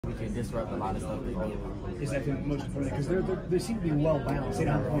can disrupt a lot of stuff they do. Is that the most important? Because they seem to be well balanced. They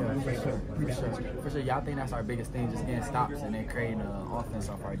don't have For sure. Y'all think that's our biggest thing, just getting stops and then creating an offense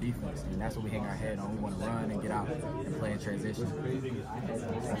off our defense. And that's what we hang our head on. We want to run and get out and play in transition.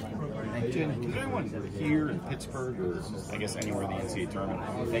 Jayden, is there anyone here in Pittsburgh, or I guess anywhere in the NCAA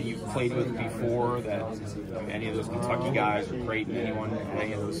tournament, that you've played with before, that any of those Kentucky guys or Creighton, anyone,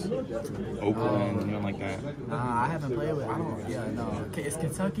 any of those Oakland, anyone like that? I haven't played with, it's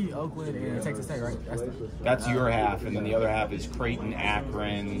Kentucky, Oakland, and Texas State, right? That's your half, and then the other half is Creighton,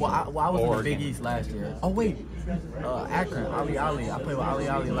 Akron, I was Oregon. in the Big East last year. Oh, wait. Akron, Ali. I played with Ali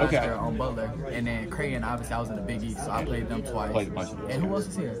last year on Butler. And then Creighton, obviously, I was in the Big East, so I played them twice. Played a bunch of those. And who else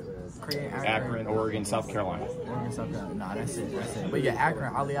is here? Creighton, Akron, Oregon, South Carolina. Nah, that's it. But yeah,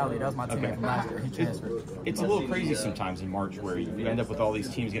 Akron, Ali, that was my teammate from last year. He transferred. It's a little crazy sometimes in March where you end up with all these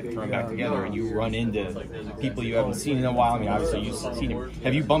teams getting thrown back together and you run into people you haven't seen in a while. I mean, obviously you've seen him.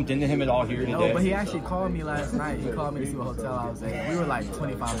 Have you bumped into him at all here today? No, but he actually called me last night. He called me to see what hotel I was at. We were like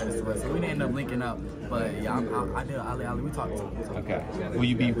 25 minutes away, so we didn't end up linking up. But yeah, I did Ali. We talked to him. Okay. Will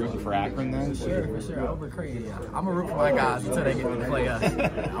you be rooting for Akron then? For sure. Over Creighton, yeah. I'm a root for my guys until they get to play us.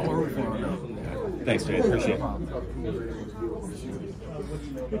 I'm a root for them though. Thanks, Jay. Appreciate it.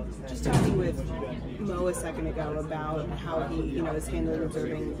 Just talking with Mo a second ago about how he, is handling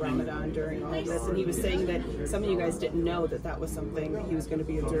observing Ramadan during all of this, and he was saying that some of you guys didn't know that was something that he was going to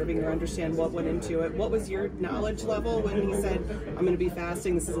be observing or understand what went into it. What was your knowledge level when he said, "I'm going to be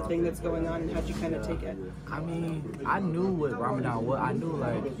fasting, this is a thing that's going on," and how'd you kind of take it? I mean, I knew what Ramadan was. I knew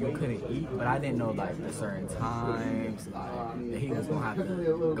like you couldn't eat, but I didn't know like the certain times, like that he was gonna have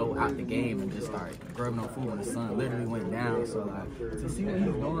to go out the game and just start grubbing on food when the sun literally went down. So like to see what he's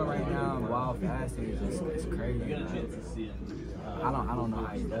doing right now while fasting is just it's crazy. I don't know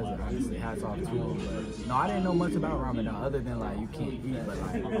how he does it, honestly. Hats off to him. But no, I didn't know much about Ramadan other than like you can't eat, but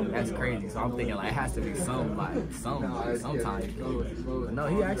like that's crazy. So I'm thinking like it has to be sometime you can eat. But no,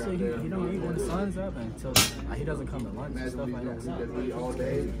 he don't eat when the sun's up until he doesn't come to lunch and stuff like that. So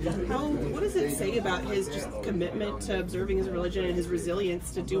what does it say about his just commitment to observing his religion and his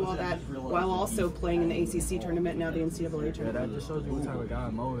resilience to do all that while also playing in the ACC tournament, now the NCAA tournament? Yeah, that just shows you what type of guy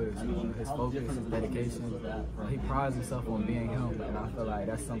Mo is. His focus, his dedication. He prides himself on being him. And I feel like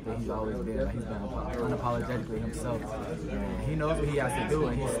that's something he's always been. Like he's been unapologetically himself. And he knows what he has to do,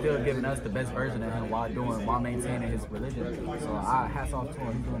 and he's still giving us the best version of him while maintaining his religion. So hats off to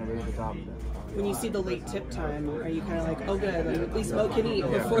him. He's doing a really good job of that. When you see the late tip time, are you kind of like, oh good, at least Mo can eat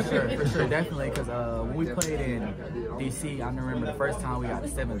before? For sure, definitely. Because when we played in DC, I remember the first time we got a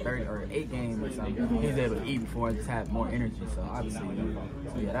 7:30 or 8 game or something. He was able to eat before and just have more energy. So obviously,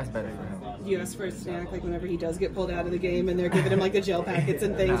 yeah, that's better for him. Do you ask for a snack like whenever he does get pulled out of the game and they're giving him like the gel packets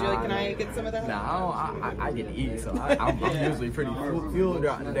and things? You're like, can I get some of that? I get to eat, so I'm usually pretty fueled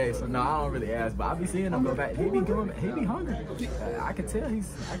throughout the day. So no, I don't really ask. But I be seeing him go back. He be hungry. I can tell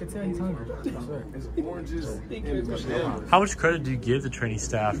he's hungry. Sure. How much credit do you give the training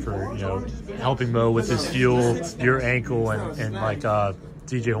staff for helping Mo with his fuel, your ankle, and like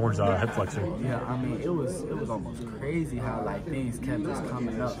DJ Horn's head flexor? Yeah, I mean it was almost crazy how like things kept just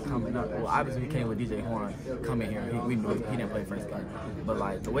coming up. Well, obviously we came with DJ Horn coming here. We knew he didn't play first game, but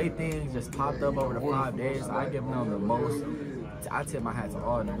like the way things just popped up over the 5 days, I give them the most. I tip my hat to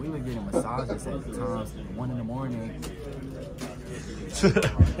all of them. We were getting massages at the times, 1 in the morning.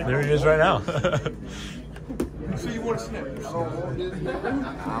 There he is right now. So you want to snap? I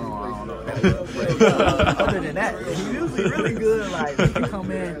don't know. But, other than that, he's usually really good. Like we can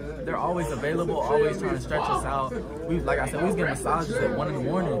come in, they're always available, always trying to stretch us out. Like I said, we was getting massages at 1 in the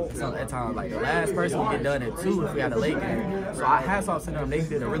morning at times. Like the last person would get done at 2 if we had a late game. So I hats off to them. They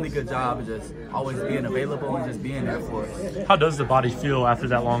did a really good job of just always being available and just being there for us. How does the body feel after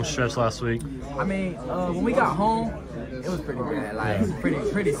that long stretch last week? I mean, when we got home, it was pretty bad, like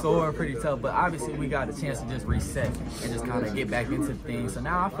pretty sore, pretty tough. But obviously, we got a chance to just reset and just kind of get back into things. So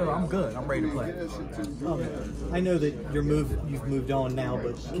now I feel I'm good. I'm ready to play. I know that you've moved on now,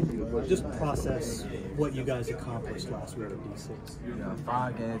 but can you just process what you guys accomplished last week at D6? Yeah,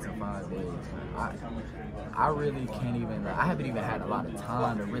 5 games in 5 days. I really can't even. I haven't even had a lot of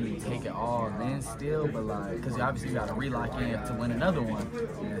time to really take it all in still, but like, because obviously you got to relock in to win another one.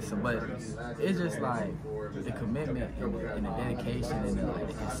 Yeah, so, but it's just like the commitment and the dedication and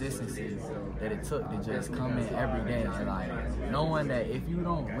the consistency that it took to just come in every day and like knowing that if you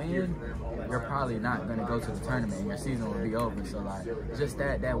don't win, you're probably not going to go to the tournament and your season will be over. So like just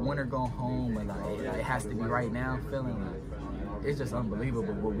that winner go home and like it has to be right now feeling like it's just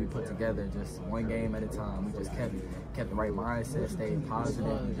unbelievable what we put together, just one game at a time. We just kept the right mindset, stayed positive,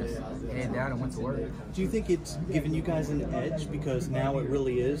 and just head down and went to work. Do you think it's given you guys an edge because now it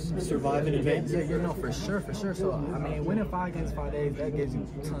really is survive and advance? Yeah, for sure. So, I mean, winning 5 games, 5 days, that gives you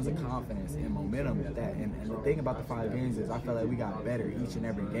tons of confidence and momentum with that. And the thing about the 5 games is I feel like we got better each and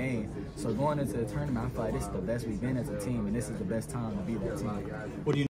every game. So going into the tournament, I feel like this is the best we've been as a team, and this is the best time to be that team. What do you